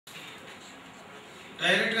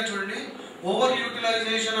Direct గా చూడండి, over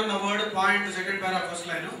utilisation అన్న వర్డ్ పాయింట్ సెకండ్ పారా ఫస్ట్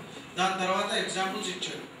లైన్, దాని తర్వాత ఎగ్జాంపుల్స్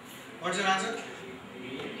ఇచ్చారు. What's your answer?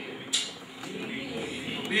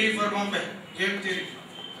 B for Bombay, game theory.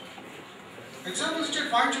 Examples ఇచ్చాడు,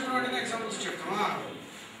 పాయింట్ చెప్పిన వెంటనే ఎగ్జాంపుల్స్ ఇచ్చాడు.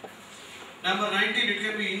 Number 19, it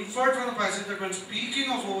can be inferred from the passage that when speaking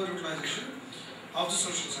of overutilization of the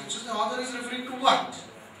social sciences, the author is referring to what?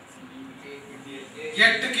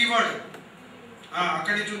 Yet keyword.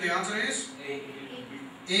 Akkadi chundi, the answer is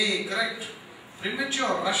A, correct.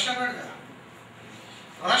 Premature, rush anadu.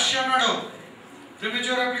 Rush anadu.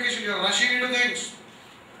 Premature application, you are rushing into things.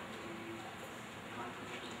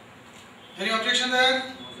 Any objection there?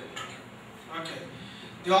 Okay.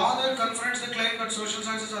 The author confronts the claim that social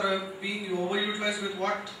sciences are being overutilized with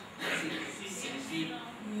what?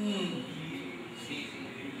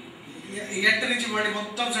 Yet నుంచి వాడి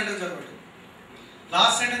మొత్తం sentence చదవండి.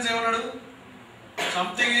 Last sentence ఏమన్నాడు?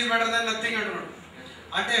 Something is better than nothing అంటున్నాడు.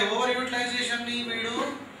 అంటే over utilisation ని వీడు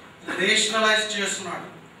rationalise చేస్తున్నాడు.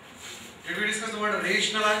 Did we discuss the word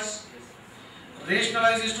rationalize?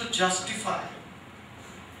 Rationalize is to justify.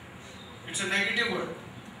 It's a negative word.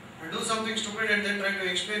 And do something stupid and then try to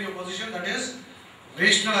explain your position, that is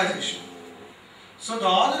rationalization. So the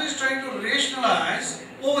author is trying to rationalize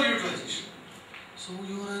overutilization. So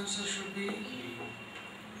your answer should be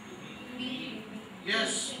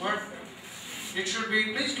yes, but it should be,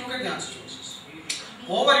 please look at the answer choices.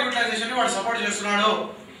 Overutilization ni vaadu support chestunnadu.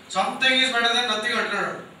 Something is better than nothing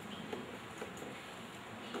antunnadu.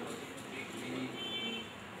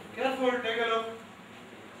 Careful, take a look.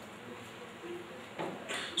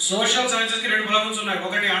 Social sciences కి రెండు problems ఉన్నాయి.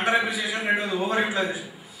 ఒకటి under appreciation, రెండోది over utilisation.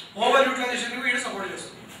 Over utilisation ని వీడు support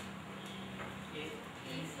చేస్తుంది.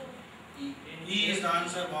 E is the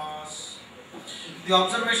answer, boss. The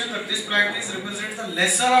observation that this practice represents the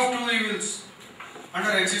lesser of two evils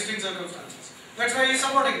under existing circumstances. That's why he is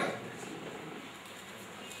supporting that.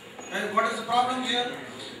 And what is the problem here?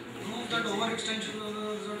 Prove that overextension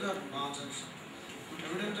results are nonsense.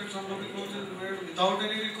 Evidence that some recourse is made without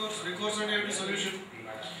any recourse. Recourse and any solution.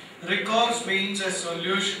 Recourse means a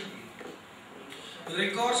solution.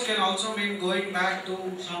 Recourse can also mean going back to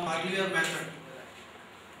some earlier method.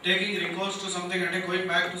 Taking recourse to something and going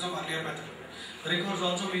back to some earlier method. Recourse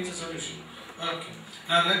also means a solution. Okay.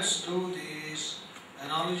 Now let's do these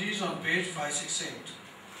analogies on page 568.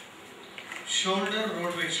 Shoulder,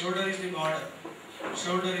 roadway. Shoulder is the border.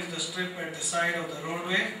 Shoulder is the strip at the side of the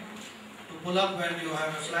roadway to pull up when you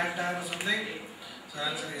have a flat tire or something. So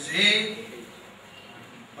answer is A.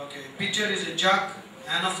 Okay, pitcher is a jug,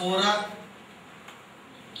 anaphora,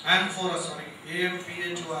 sorry,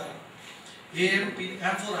 A-M-P-H-O-R,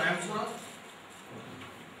 amphora,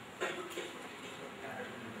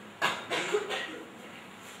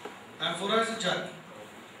 amphora is a jug,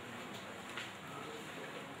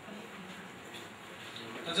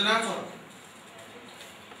 that's an amphora,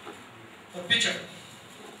 a pitcher,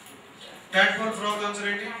 tadpole, frog, answer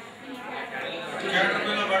 80,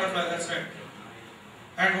 caterpillar, butterfly, that's right.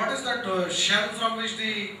 And what is that shell from which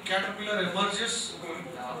the caterpillar emerges?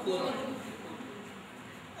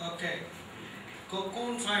 Okay.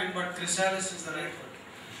 Cocoon, fine, but chrysalis is the right word.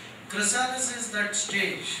 Chrysalis is that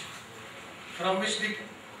stage from which the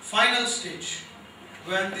final stage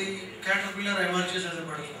when the caterpillar emerges as a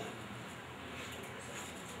butterfly.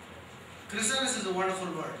 Chrysalis is a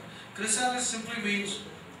wonderful word. Chrysalis simply means,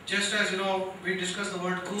 just as you know, we discussed the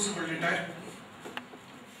word crucible, didn't I?